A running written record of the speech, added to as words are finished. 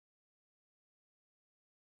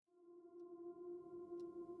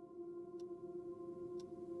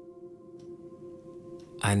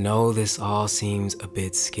I know this all seems a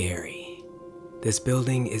bit scary. This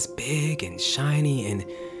building is big and shiny and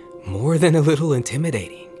more than a little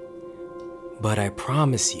intimidating. But I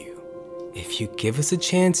promise you, if you give us a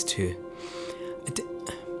chance to...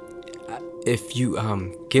 If you,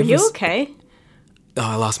 give us... Are you okay? Oh,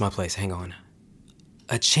 I lost my place. Hang on.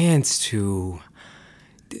 A chance to...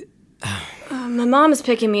 My mom's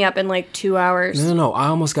picking me up in like 2 hours. No, I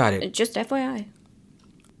almost got it. Just FYI.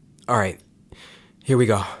 All right, here we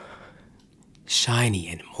go. Shiny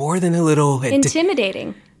and more than a little...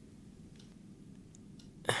 Intimidating.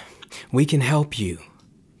 We can help you.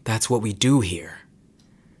 That's what we do here.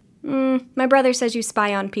 My brother says you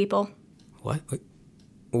spy on people. What?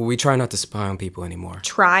 We try not to spy on people anymore.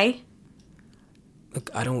 Try? Look,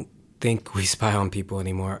 I don't think we spy on people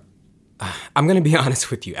anymore. I'm gonna be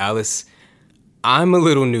honest with you, Alice. I'm a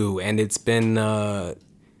little new, and it's been, I'm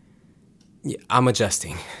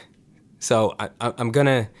adjusting. So I'm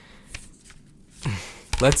gonna...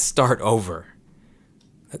 Let's start over.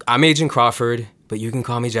 Look, I'm Agent Crawford, but you can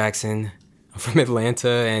call me Jackson. I'm from Atlanta,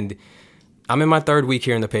 and I'm in my 3rd week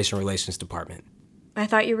here in the patient relations department. I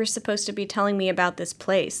thought you were supposed to be telling me about this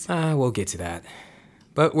place. We'll get to that.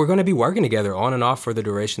 But we're going to be working together on and off for the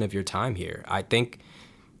duration of your time here. I think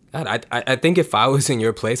if I was in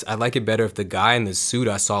your place, I'd like it better if the guy in the suit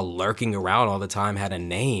I saw lurking around all the time had a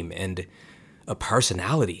name and a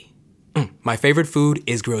personality. My favorite food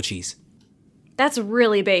is grilled cheese. That's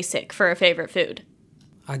really basic for a favorite food.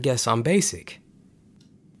 I guess I'm basic.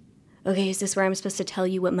 Okay, is this where I'm supposed to tell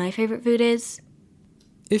you what my favorite food is?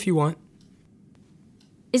 If you want.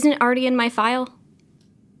 Isn't it already in my file?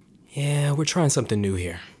 Yeah, we're trying something new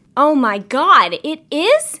here. Oh my god, it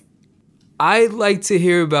is? I'd like to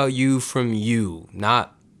hear about you from you,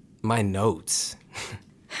 not my notes.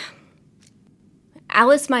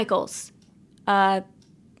 Alice Michaels.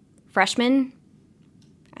 Freshman.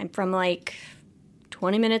 I'm from like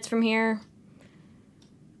 20 minutes from here.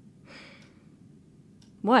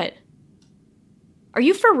 What? Are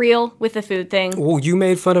you for real with the food thing? Well, you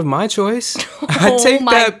made fun of my choice. I take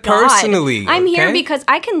that personally. I'm okay? here because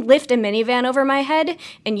I can lift a minivan over my head,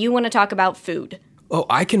 and you want to talk about food. Oh,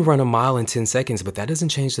 I can run a mile in 10 seconds, but that doesn't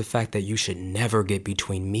change the fact that you should never get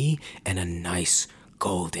between me and a nice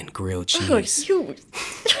golden grilled cheese. Oh,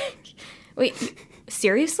 Wait,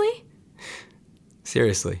 seriously?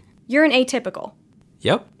 Seriously. You're an atypical.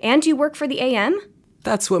 Yep. And you work for the AM?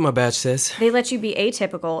 That's what my badge says. They let you be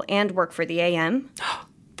atypical and work for the AM?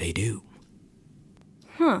 They do.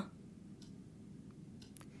 Huh.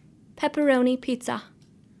 Pepperoni pizza.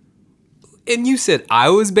 And you said I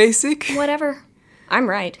was basic? Whatever. I'm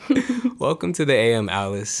right. Welcome to the AM,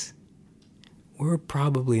 Alice. We're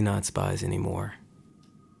probably not spies anymore.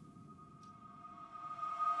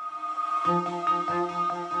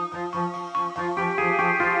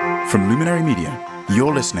 From Luminary Media,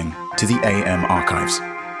 you're listening to the AM Archives.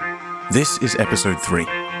 This is Episode 3,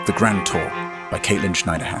 The Grand Tour, by Caitlin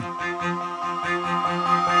Schneiderhan.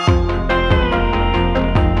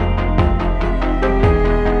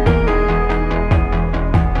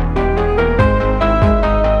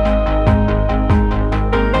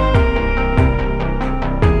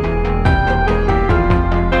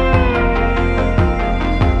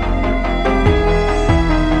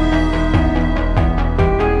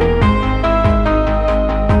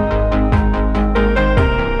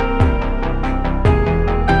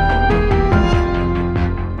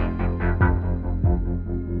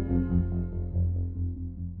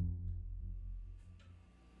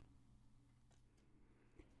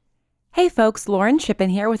 Hey folks, Lauren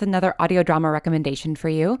Shippen here with another audio drama recommendation for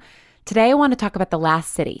you. Today I want to talk about The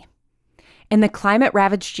Last City. In the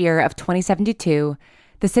climate-ravaged year of 2072,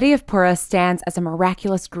 the city of Pura stands as a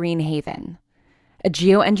miraculous green haven, a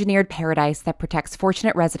geoengineered paradise that protects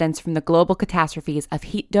fortunate residents from the global catastrophes of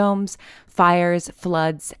heat domes, fires,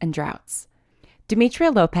 floods, and droughts.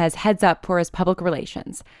 Demetria Lopez heads up Pura's public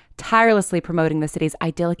relations, tirelessly promoting the city's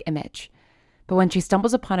idyllic image. But when she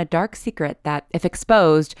stumbles upon a dark secret that, if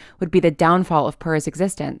exposed, would be the downfall of Pura's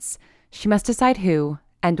existence, she must decide who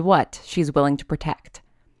and what she's willing to protect.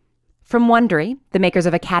 From Wondery, the makers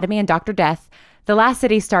of Academy and Dr. Death, The Last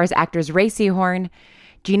City stars actors Ray Seahorn,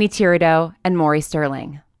 Jeannie Tirado, and Maury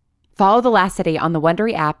Sterling. Follow The Last City on the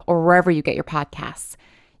Wondery app or wherever you get your podcasts.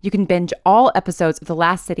 You can binge all episodes of The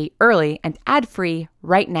Last City early and ad-free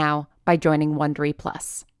right now by joining Wondery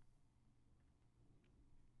Plus.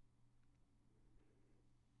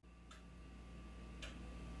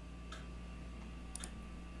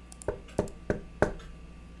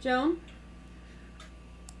 Joan?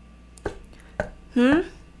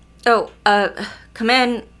 Oh, come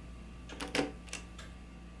in.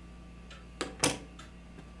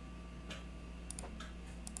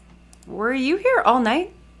 Were you here all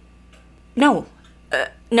night? No.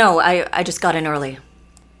 No, I just got in early.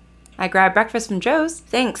 I grabbed breakfast from Joe's.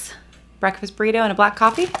 Thanks. Breakfast burrito and a black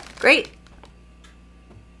coffee. Great.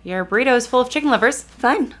 Your burrito is full of chicken livers.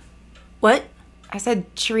 Fine. What? I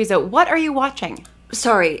said, Chorizo, what are you watching?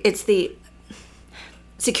 Sorry, it's the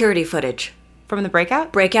security footage. From the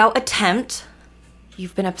breakout? Breakout attempt.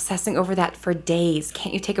 You've been obsessing over that for days.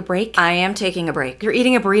 Can't you take a break? I am taking a break. You're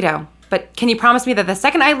eating a burrito. But can you promise me that the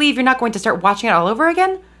second I leave, you're not going to start watching it all over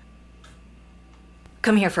again?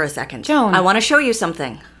 Come here for a second. Joan. I want to show you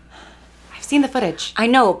something. I've seen the footage. I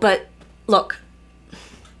know, but look.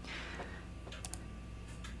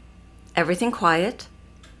 Everything quiet.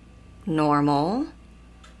 Normal.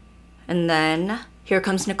 And then here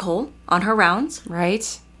comes Nicole on her rounds.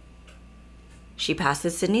 Right? She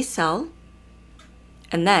passes Sydney's cell.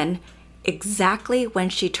 And then, exactly when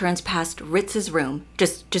she turns past Ritz's room,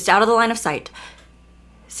 just out of the line of sight,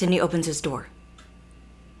 Sydney opens his door.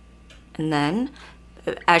 And then,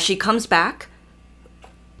 as she comes back,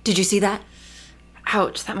 did you see that?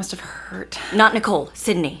 Ouch, that must have hurt. Not Nicole,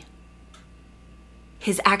 Sydney.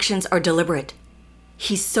 His actions are deliberate.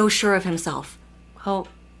 He's so sure of himself. Well,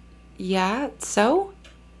 yeah, so?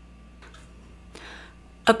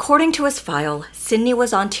 According to his file, Sydney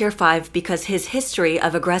was on Tier 5 because his history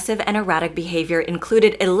of aggressive and erratic behavior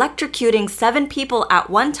included electrocuting 7 people at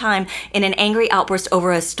one time in an angry outburst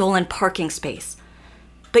over a stolen parking space.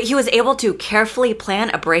 But he was able to carefully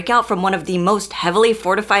plan a breakout from one of the most heavily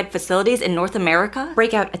fortified facilities in North America?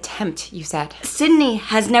 Breakout attempt, you said. Sydney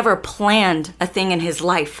has never planned a thing in his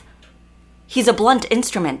life. He's a blunt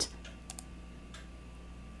instrument.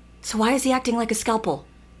 So why is he acting like a scalpel?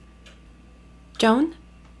 Joan,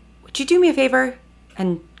 would you do me a favor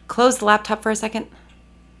and close the laptop for a second?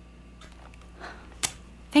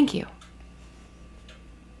 Thank you.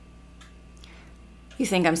 You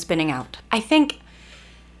think I'm spinning out? I think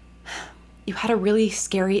you had a really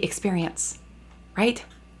scary experience, right?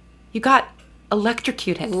 You got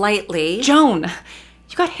electrocuted. Lightly. Joan,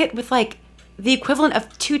 you got hit with like the equivalent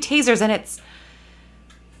of 2 tasers, and it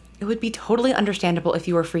would be totally understandable if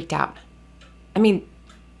you were freaked out. I mean,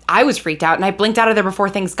 I was freaked out and I blinked out of there before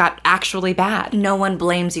things got actually bad. No one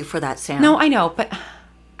blames you for that, Sam. No, I know, but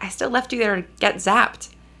I still left you there to get zapped.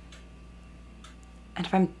 And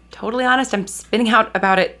if I'm totally honest, I'm spinning out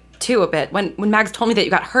about it too a bit. When Mags told me that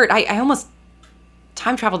you got hurt, I almost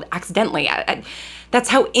time traveled accidentally. That's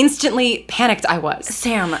how instantly panicked I was.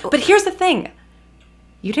 Sam. But here's the thing.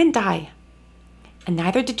 You didn't die. And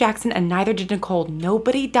neither did Jackson and neither did Nicole.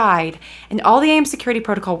 Nobody died. And all the AM security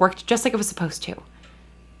protocol worked just like it was supposed to.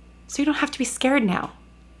 So you don't have to be scared now.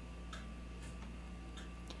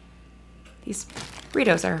 These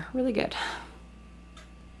burritos are really good.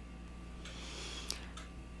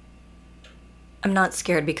 I'm not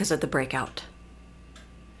scared because of the breakout.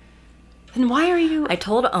 Then why are you... I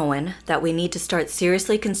told Owen that we need to start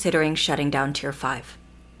seriously considering shutting down Tier 5.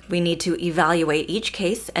 We need to evaluate each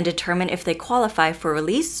case and determine if they qualify for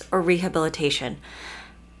release or rehabilitation.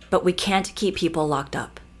 But we can't keep people locked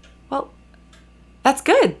up. Well, that's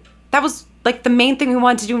good. That was like the main thing we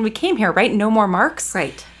wanted to do when we came here, right? No more marks?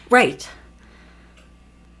 Right.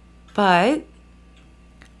 But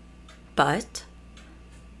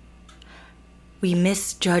we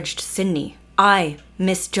misjudged Sydney. I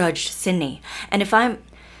misjudged Sydney. And if I'm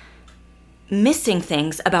missing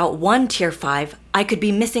things about one Tier 5, I could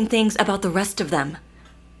be missing things about the rest of them.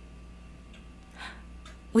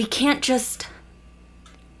 We can't just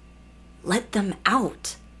let them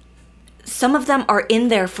out. Some of them are in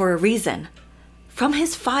there for a reason. From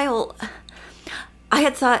his file, I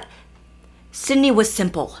had thought Sydney was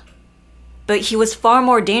simple, but he was far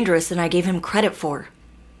more dangerous than I gave him credit for.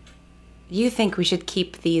 you think we should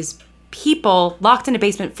keep these people locked in a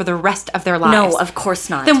basement for the rest of their lives? No, of course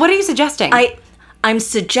not. Then what are you suggesting? I'm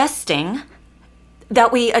suggesting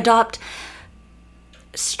that we adopt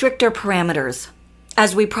stricter parameters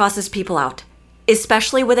as we process people out,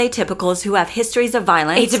 especially with atypicals who have histories of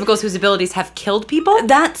violence. Atypicals whose abilities have killed people?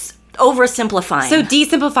 That's oversimplifying. So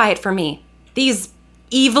de-simplify it for me. These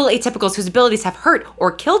evil atypicals whose abilities have hurt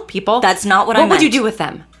or killed people. That's not what I meant. What would you do with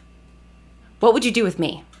them? What would you do with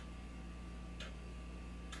me?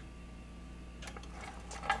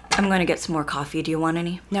 I'm going to get some more coffee. Do you want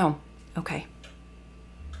any? No. Okay.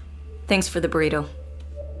 Thanks for the burrito.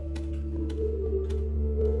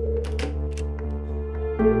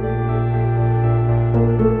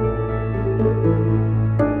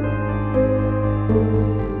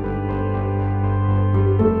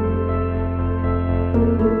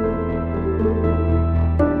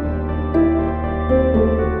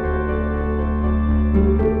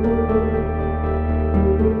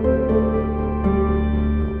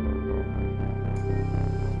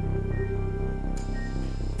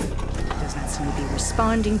 may be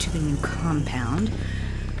responding to the new compound,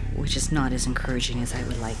 which is not as encouraging as I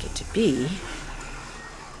would like it to be.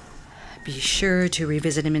 Be sure to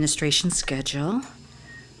revisit administration schedule.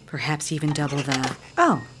 Perhaps even double the...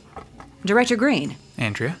 Oh, Director Green.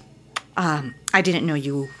 Andrea? I didn't know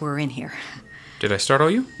you were in here. Did I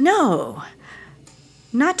startle you? No.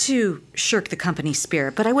 Not to shirk the company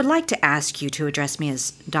spirit, but I would like to ask you to address me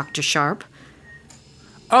as Dr. Sharp.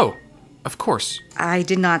 Oh, of course. I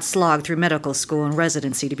did not slog through medical school and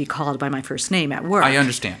residency to be called by my first name at work. I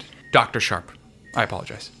understand. Dr. Sharp. I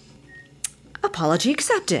apologize. Apology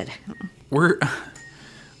accepted. Were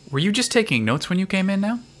you just taking notes when you came in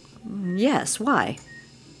now? Yes, why?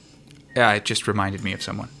 Yeah, it just reminded me of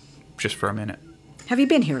someone. Just for a minute. Have you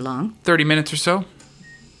been here long? 30 minutes or so.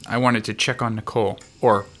 I wanted to check on Nicole.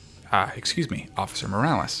 Or, Officer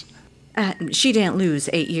Morales. She didn't lose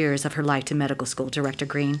 8 years of her life to medical school, Director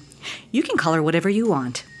Green. You can call her whatever you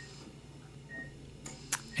want.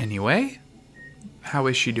 Anyway, how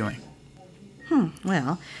is she doing?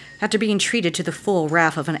 Well, after being treated to the full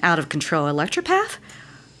wrath of an out-of-control electropath,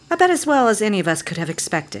 about as well as any of us could have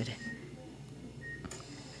expected.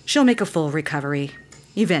 She'll make a full recovery,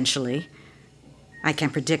 eventually. I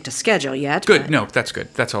can't predict a schedule yet. Good, but... no, that's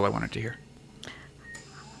good. That's all I wanted to hear.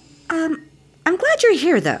 I'm glad you're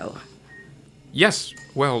here, though. Yes,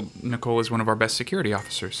 well, Nicole is one of our best security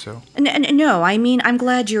officers, so... No, I mean, I'm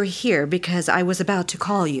glad you're here because I was about to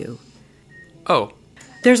call you. Oh.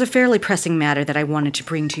 There's a fairly pressing matter that I wanted to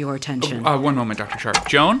bring to your attention. One moment, Dr. Sharp.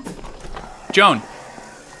 Joan? Joan!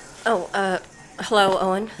 Hello,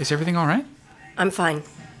 Owen. Is everything all right? I'm fine.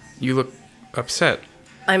 You look upset.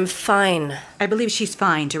 I'm fine. I believe she's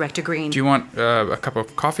fine, Director Green. Do you want a cup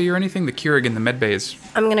of coffee or anything? The Keurig in the medbay is...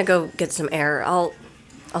 I'm gonna go get some air. I'll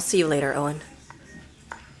see you later, Owen.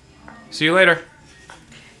 See you later.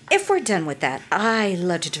 If we're done with that, I'd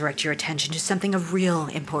love to direct your attention to something of real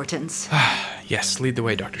importance. Yes, lead the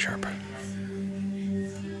way, Dr. Sharp.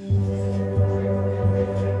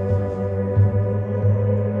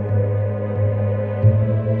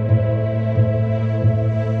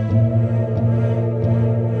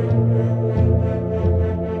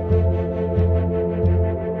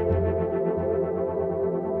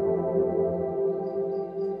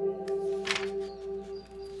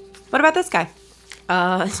 What about this guy?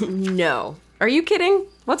 No. Are you kidding?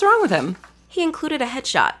 What's wrong with him? He included a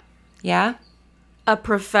headshot. Yeah? A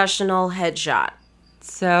professional headshot.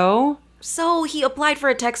 So? So he applied for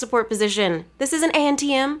a tech support position. This isn't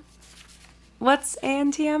ANTM. What's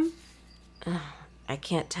ANTM? I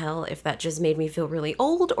can't tell if that just made me feel really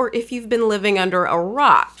old or if you've been living under a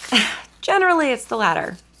rock. Generally, it's the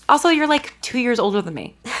latter. Also, you're like 2 years older than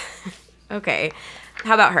me. Okay.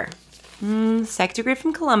 How about her? Psych degree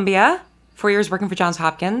from Columbia. 4 years working for Johns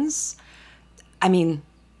Hopkins. I mean,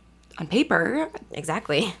 on paper.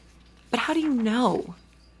 Exactly. But how do you know?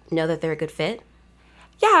 Know that they're a good fit?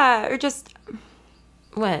 Yeah, or just...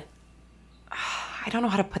 What? I don't know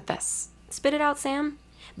how to put this. Spit it out, Sam.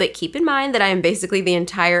 But keep in mind that I am basically the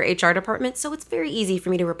entire HR department, so it's very easy for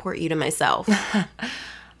me to report you to myself.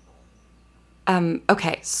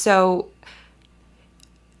 Okay, so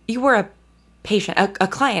you were a patient, a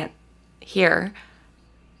client here.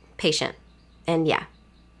 Patient. And yeah,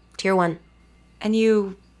 tier 1. And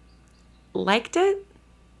you liked it?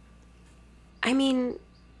 I mean,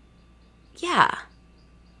 yeah.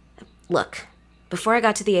 Look, before I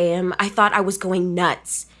got to the AM, I thought I was going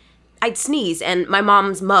nuts. I'd sneeze and my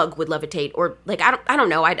mom's mug would levitate, or like, I don't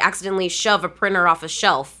know, I'd accidentally shove a printer off a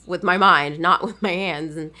shelf with my mind, not with my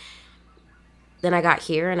hands. And then I got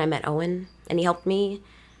here and I met Owen and he helped me.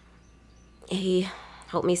 He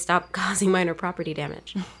helped me stop causing minor property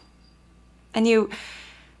damage. And you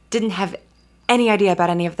didn't have any idea about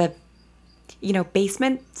any of the,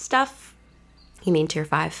 basement stuff? You mean tier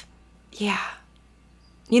 5? Yeah.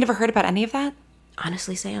 You never heard about any of that?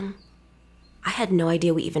 Honestly, Sam, I had no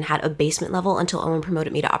idea we even had a basement level until Owen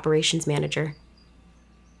promoted me to operations manager.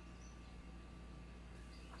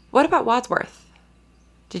 What about Wadsworth?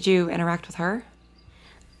 Did you interact with her?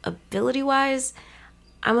 Ability-wise,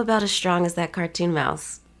 I'm about as strong as that cartoon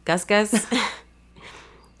mouse. Gus Gus?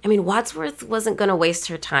 I mean, Wadsworth wasn't going to waste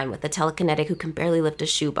her time with a telekinetic who can barely lift a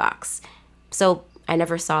shoebox. So I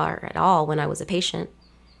never saw her at all when I was a patient.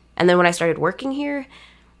 And then when I started working here,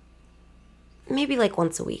 maybe like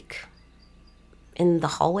once a week. In the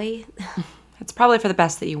hallway. It's probably for the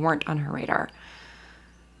best that you weren't on her radar.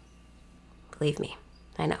 Believe me,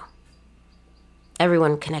 I know.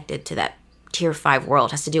 Everyone connected to that tier 5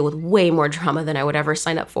 world has to deal with way more drama than I would ever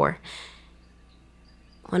sign up for.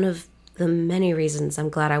 One of the many reasons I'm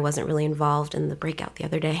glad I wasn't really involved in the breakout the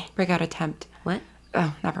other day. Breakout attempt. What?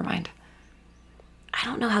 Oh, never mind. I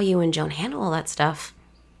don't know how you and Joan handle all that stuff.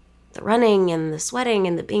 The running and the sweating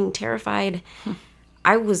and the being terrified.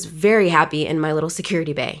 I was very happy in my little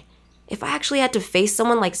security bay. If I actually had to face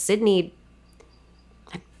someone like Sydney,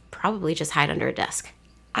 I'd probably just hide under a desk.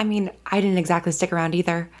 I mean, I didn't exactly stick around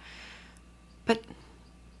either. But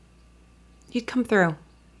you'd come through.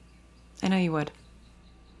 I know you would.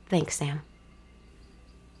 Thanks, Sam.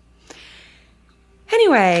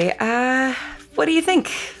 Anyway, what do you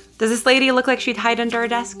think? Does this lady look like she'd hide under a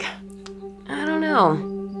desk? I don't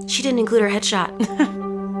know. She didn't include her headshot.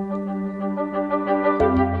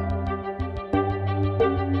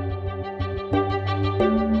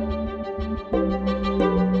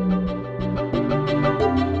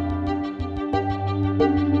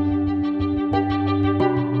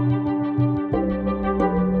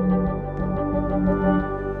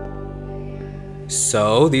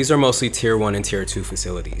 So, these are mostly Tier 1 and Tier 2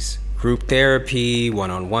 facilities. Group therapy,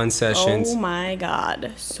 one-on-one sessions. Oh my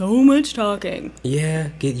god, so much talking. Yeah,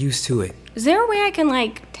 get used to it. Is there a way I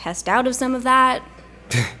can, test out of some of that?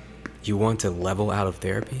 You want to level out of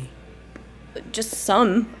therapy? Just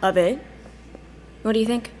some of it. What do you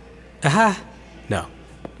think? Aha! No.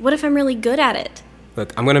 What if I'm really good at it?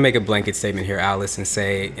 Look, I'm going to make a blanket statement here, Alice, and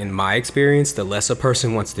say, in my experience, the less a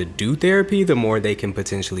person wants to do therapy, the more they can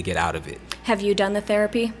potentially get out of it. Have you done the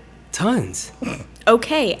therapy? Tons.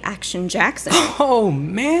 Okay, Action Jackson. Oh,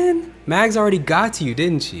 man. Mags already got to you,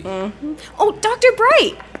 didn't she? Mm-hmm. Oh, Dr.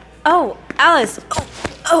 Bright! Oh, Alice.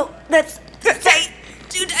 Oh, that's tight.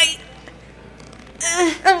 Too tight.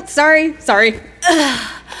 Oh, sorry.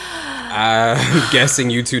 I'm guessing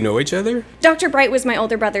you two know each other? Dr. Bright was my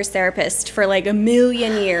older brother's therapist for a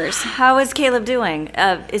million years. How is Caleb doing?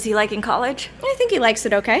 Is he liking college? I think he likes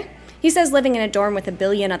it okay. He says living in a dorm with a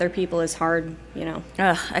billion other people is hard,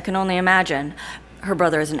 Ugh, I can only imagine. Her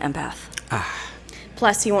brother is an empath.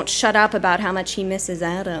 Plus, he won't shut up about how much he misses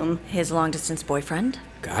Adam. His long-distance boyfriend?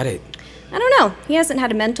 Got it. I don't know. He hasn't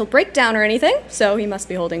had a mental breakdown or anything, so he must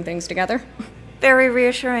be holding things together. Very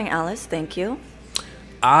reassuring, Alice. Thank you.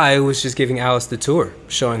 I was just giving Alice the tour,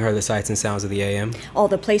 showing her the sights and sounds of the AM. All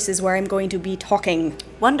the places where I'm going to be talking.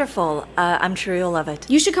 Wonderful. I'm sure you'll love it.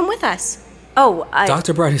 You should come with us. Oh,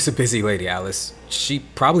 Dr. Bright is a busy lady, Alice. She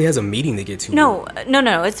probably has a meeting to get to. No,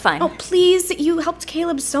 it's fine. Oh, please. You helped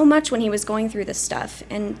Caleb so much when he was going through this stuff,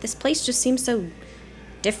 and this place just seems so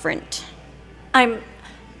different. I'm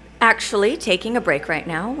actually taking a break right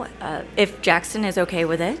now, if Jackson is okay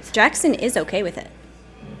with it. Jackson is okay with it.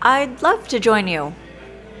 I'd love to join you.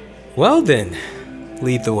 Well then,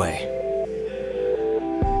 lead the way.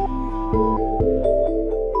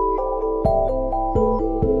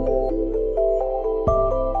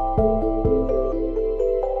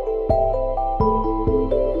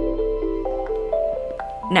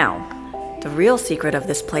 Now, the real secret of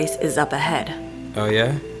this place is up ahead. Oh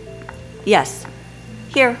yeah? Yes.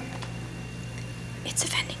 Here. It's a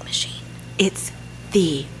vending machine. It's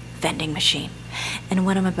the vending machine. And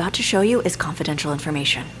what I'm about to show you is confidential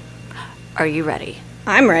information. Are you ready?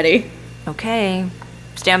 I'm ready. Okay.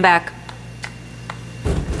 Stand back.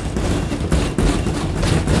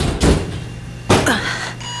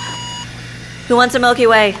 Who wants a Milky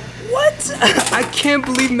Way? What? I can't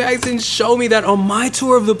believe Mags didn't show me that on my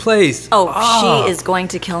tour of the place. She is going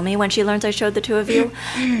to kill me when she learns I showed the two of you.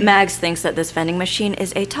 Mags thinks that this vending machine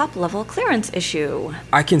is a top-level clearance issue.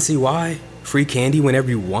 I can see why. Free candy whenever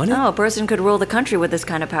you want it? Oh, a person could rule the country with this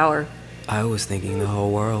kind of power. I was thinking the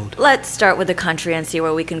whole world. Let's start with the country and see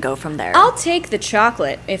where we can go from there. I'll take the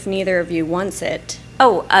chocolate if neither of you wants it.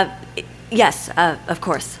 Oh, yes, of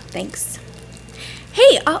course. Thanks.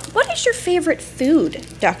 Hey, what is your favorite food,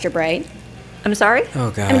 Dr. Bright? I'm sorry?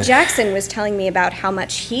 Oh, God. Jackson was telling me about how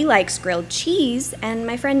much he likes grilled cheese, and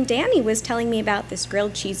my friend Danny was telling me about this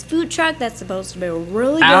grilled cheese food truck that's supposed to be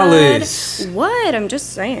really Alice. good. What? I'm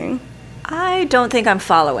just saying. I don't think I'm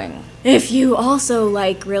following. If you also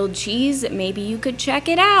like grilled cheese, maybe you could check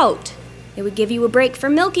it out. It would give you a break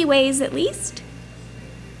from Milky Ways, at least.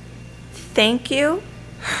 Thank you.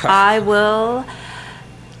 I will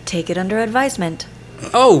take it under advisement.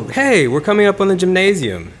 Oh, hey, we're coming up on the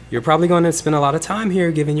gymnasium. You're probably going to spend a lot of time here,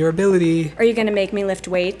 given your ability. Are you going to make me lift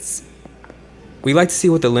weights? We like to see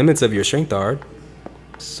what the limits of your strength are.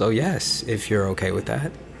 So yes, if you're okay with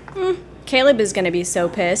that. Caleb is going to be so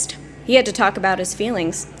pissed. He had to talk about his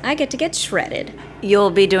feelings. I get to get shredded. You'll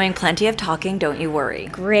be doing plenty of talking, don't you worry.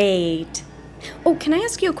 Great. Oh, can I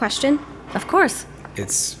ask you a question? Of course.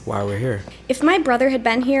 It's why we're here. If my brother had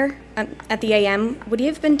been here at the AM, would he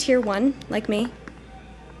have been Tier 1, like me?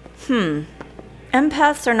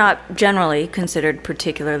 Empaths are not generally considered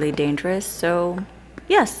particularly dangerous, so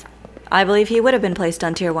yes, I believe he would have been placed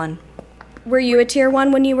on Tier 1. Were you a tier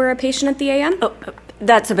 1 when you were a patient at the AM? Oh,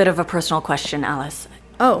 that's a bit of a personal question, Alice.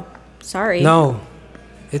 Oh, sorry. No,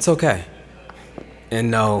 it's okay. And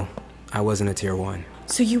no, I wasn't a tier 1.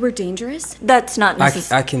 So you were dangerous? That's not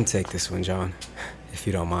necessary. I can take this one, John, if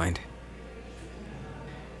you don't mind.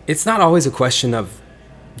 It's not always a question of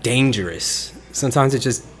dangerous. Sometimes it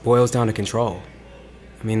just boils down to control.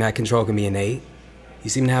 I mean, that control can be innate. You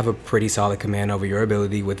seem to have a pretty solid command over your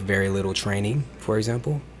ability with very little training, for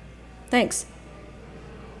example. Thanks.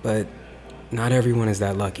 But not everyone is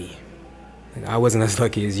that lucky. I wasn't as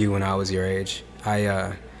lucky as you when I was your age.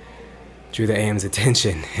 I drew the AM's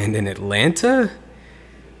attention, and in Atlanta,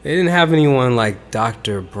 they didn't have anyone like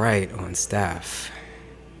Dr. Bright on staff.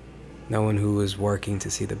 No one who was working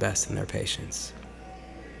to see the best in their patients.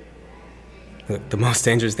 Look, the most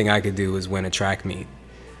dangerous thing I could do was win a track meet,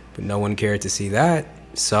 but no one cared to see that,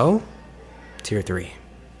 so tier 3.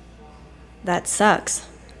 That sucks.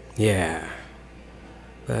 Yeah,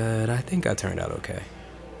 but I think I turned out okay.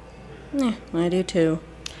 Yeah, I do too.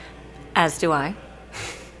 As do I.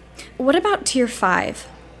 What about tier 5?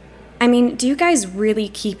 I mean, do you guys really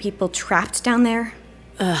keep people trapped down there?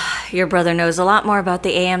 Your brother knows a lot more about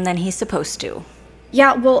the AM than he's supposed to.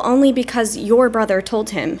 Yeah, well, only because your brother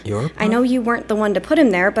told him. Your brother? I know you weren't the one to put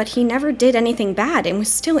him there, but he never did anything bad and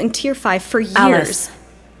was still in tier 5 for years. Alice,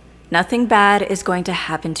 nothing bad is going to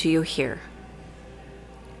happen to you here.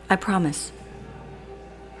 I promise.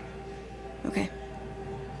 Okay.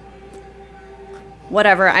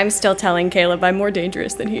 Whatever, I'm still telling Caleb I'm more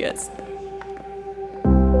dangerous than he is.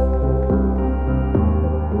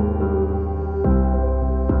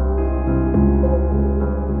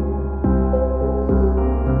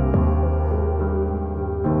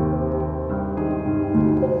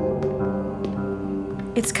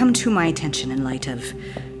 It's come to my attention in light of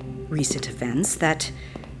recent events that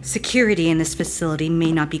security in this facility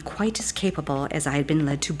may not be quite as capable as I had been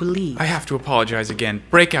led to believe. I have to apologize again.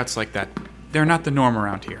 Breakouts like that, they're not the norm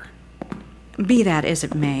around here. Be that as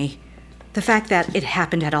it may, the fact that it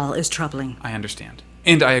happened at all is troubling. I understand.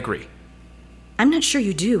 And I agree. I'm not sure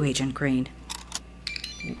you do, Agent Green.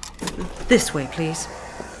 This way, please.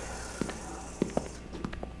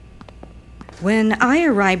 When I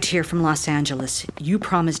arrived here from Los Angeles, you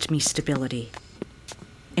promised me stability.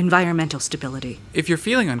 Environmental stability. If you're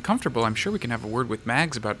feeling uncomfortable, I'm sure we can have a word with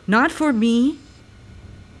Mags about... Not for me.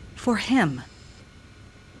 For him.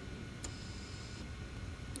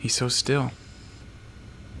 He's so still.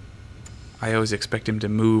 I always expect him to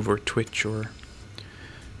move or twitch or...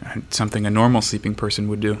 something a normal sleeping person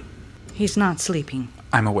would do. He's not sleeping.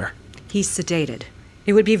 I'm aware. He's sedated.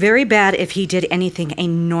 It would be very bad if he did anything a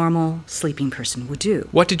normal sleeping person would do.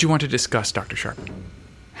 What did you want to discuss, Dr. Sharp?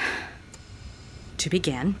 To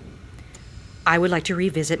begin, I would like to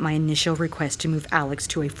revisit my initial request to move Alex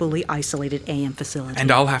to a fully isolated AM facility. And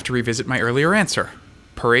I'll have to revisit my earlier answer.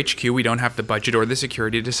 Per HQ, we don't have the budget or the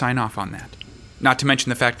security to sign off on that. Not to mention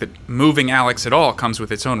the fact that moving Alex at all comes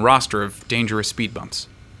with its own roster of dangerous speed bumps.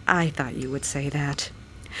 I thought you would say that.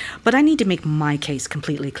 But I need to make my case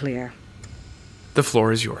completely clear. The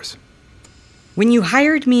floor is yours. When you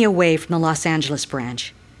hired me away from the Los Angeles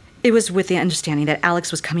branch, it was with the understanding that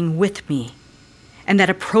Alex was coming with me, and that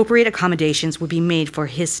appropriate accommodations would be made for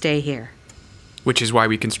his stay here. Which is why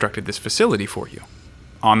we constructed this facility for you.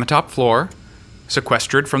 On the top floor,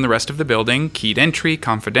 sequestered from the rest of the building, keyed entry,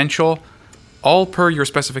 confidential, all per your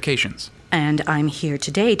specifications. And I'm here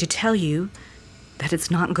today to tell you that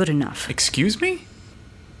it's not good enough. Excuse me?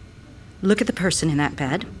 Look at the person in that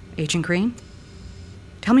bed, Agent Green.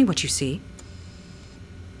 Tell me what you see.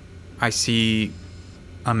 I see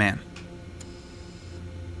a man.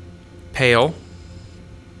 Pale.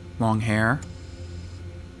 Long hair.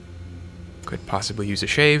 Could possibly use a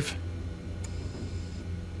shave.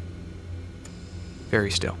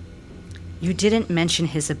 Very still. You didn't mention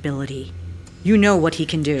his ability. You know what he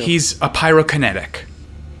can do. He's a pyrokinetic.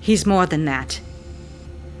 He's more than that.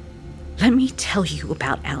 Let me tell you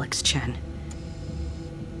about Alex Chen.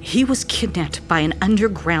 He was kidnapped by an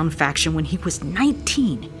underground faction when he was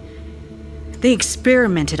 19. They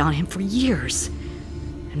experimented on him for years.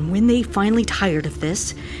 And when they finally tired of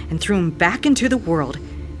this and threw him back into the world,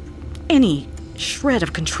 any shred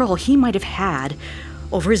of control he might have had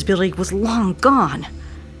over his ability was long gone.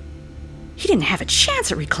 He didn't have a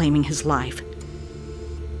chance at reclaiming his life.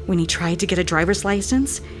 When he tried to get a driver's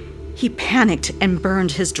license, he panicked and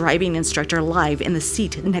burned his driving instructor alive in the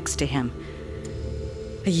seat next to him.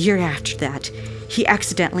 A year after that, he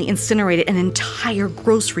accidentally incinerated an entire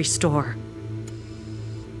grocery store.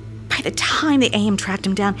 By by the time the AM tracked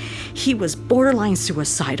him down, he was borderline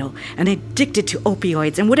suicidal and addicted to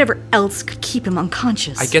opioids and whatever else could keep him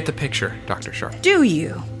unconscious. I get the picture, Dr. Sharp. Do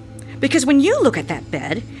you? Because when you look at that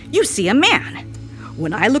bed, you see a man.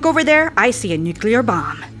 When I look over there, I see a nuclear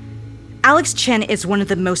bomb. Alex Chen is one of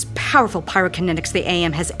the most powerful pyrokinetics the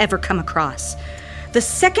AM has ever come across. The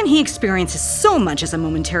second he experiences so much as a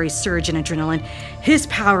momentary surge in adrenaline, his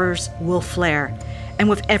powers will flare. And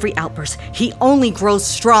with every outburst, he only grows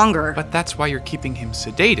stronger. But that's why you're keeping him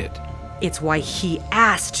sedated. It's why he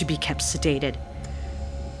asked to be kept sedated.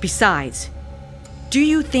 Besides, do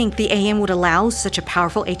you think the AM would allow such a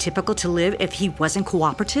powerful atypical to live if he wasn't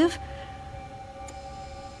cooperative?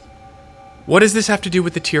 What does this have to do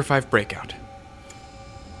with the Tier 5 breakout?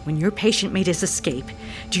 When your patient made his escape,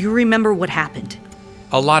 do you remember what happened?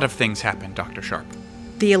 A lot of things happened, Dr. Sharp.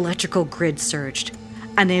 The electrical grid surged.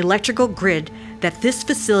 An electrical grid that this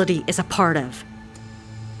facility is a part of.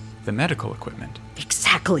 The medical equipment.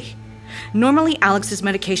 Exactly. Normally, Alex's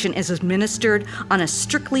medication is administered on a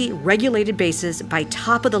strictly regulated basis by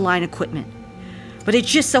top-of-the-line equipment. But it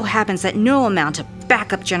just so happens that no amount of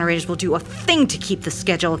backup generators will do a thing to keep the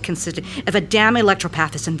schedule consistent if a damn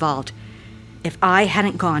electropath is involved. If I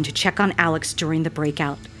hadn't gone to check on Alex during the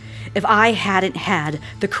breakout, if I hadn't had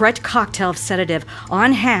the correct cocktail of sedative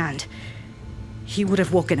on hand, he would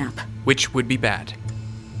have woken up. Which would be bad?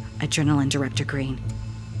 Adrenaline, Director Green.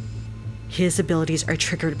 His abilities are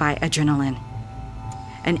triggered by adrenaline.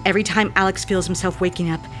 And every time Alex feels himself waking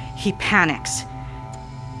up, he panics.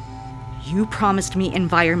 You promised me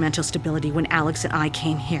environmental stability when Alex and I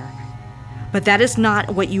came here. But that is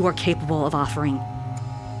not what you are capable of offering.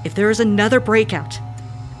 If there is another breakout,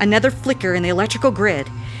 another flicker in the electrical grid,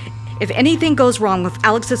 if anything goes wrong with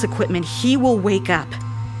Alex's equipment, he will wake up.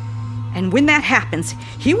 And when that happens,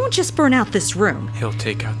 he won't just burn out this room. He'll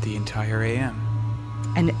take out the entire AM.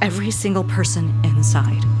 And every single person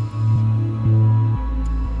inside.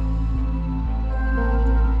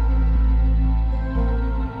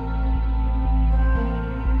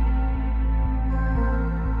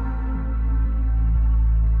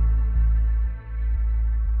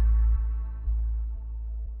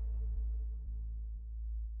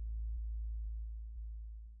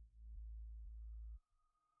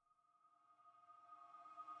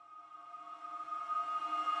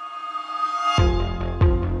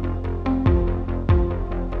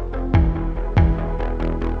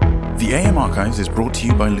 The AM Archives is brought to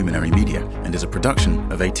you by Luminary Media and is a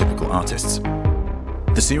production of Atypical Artists.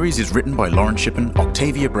 The series is written by Lauren Shippen,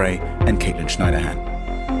 Octavia Bray, and Caitlin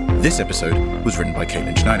Schneiderhan. This episode was written by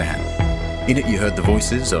Caitlin Schneiderhan. In it you heard the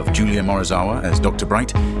voices of Julia Morizawa as Dr.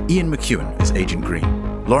 Bright, Ian McEwen as Agent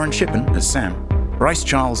Green, Lauren Shippen as Sam, Bryce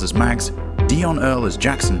Charles as Mags, Dion Earl as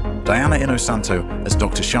Jackson, Diana Inosanto as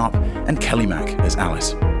Dr. Sharp, and Kelly Mack as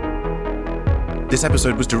Alice. This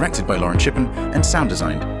episode was directed by Lauren Shippen and sound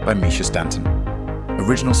designed by Misha Stanton.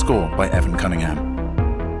 Original score by Evan Cunningham.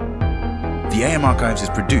 The AM Archives is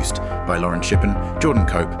produced by Lauren Shippen, Jordan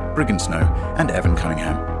Cope, Briggan Snow, and Evan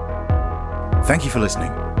Cunningham. Thank you for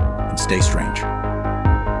listening, and stay strange.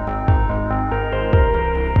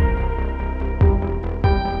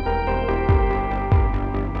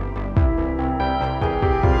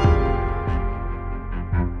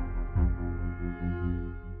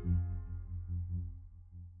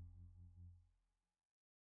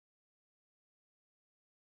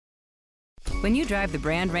 When you drive the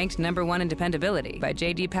brand ranked #1 in dependability by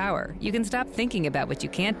J.D. Power, you can stop thinking about what you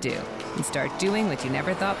can't do and start doing what you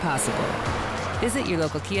never thought possible. Visit your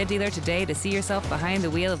local Kia dealer today to see yourself behind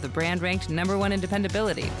the wheel of the brand ranked #1 in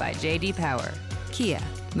dependability by J.D. Power. Kia,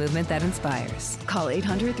 movement that inspires. Call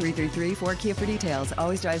 800-333-4KIA for details.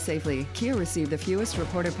 Always drive safely. Kia received the fewest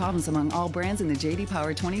reported problems among all brands in the J.D.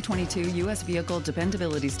 Power 2022 U.S. Vehicle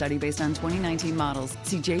Dependability Study based on 2019 models.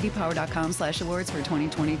 See jdpower.com/awards for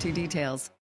 2022 details.